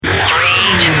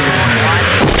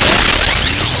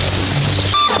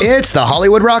It's the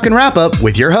Hollywood Rockin' Wrap-Up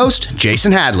with your host,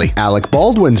 Jason Hadley. Alec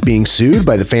Baldwin's being sued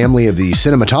by the family of the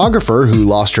cinematographer who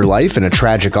lost her life in a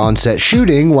tragic on-set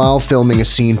shooting while filming a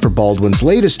scene for Baldwin's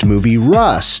latest movie,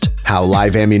 Rust. How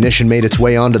live ammunition made its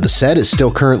way onto the set is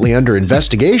still currently under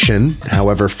investigation.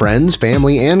 However, friends,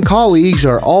 family, and colleagues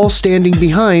are all standing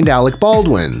behind Alec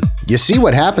Baldwin. You see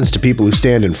what happens to people who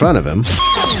stand in front of him.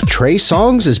 Trey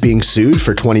Songz is being sued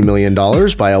for $20 million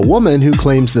by a woman who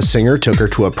claims the singer took her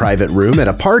to a private room at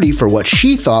a party for what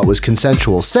she thought was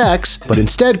consensual sex, but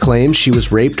instead claims she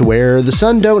was raped where the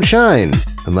sun don't shine.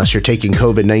 Unless you're taking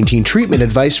COVID-19 treatment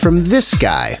advice from this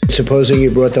guy. Supposing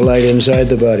you brought the light inside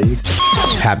the body.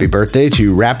 Happy birthday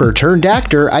to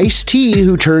rapper-turned-actor Ice-T,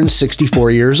 who turns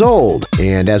 64 years old,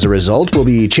 and as a result will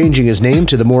be changing his name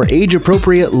to the more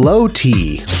age-appropriate Low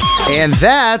T. And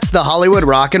that's the Hollywood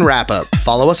Rockin' Wrap-Up.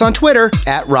 Follow us on Twitter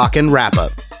at Rockin'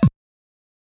 Wrap-Up.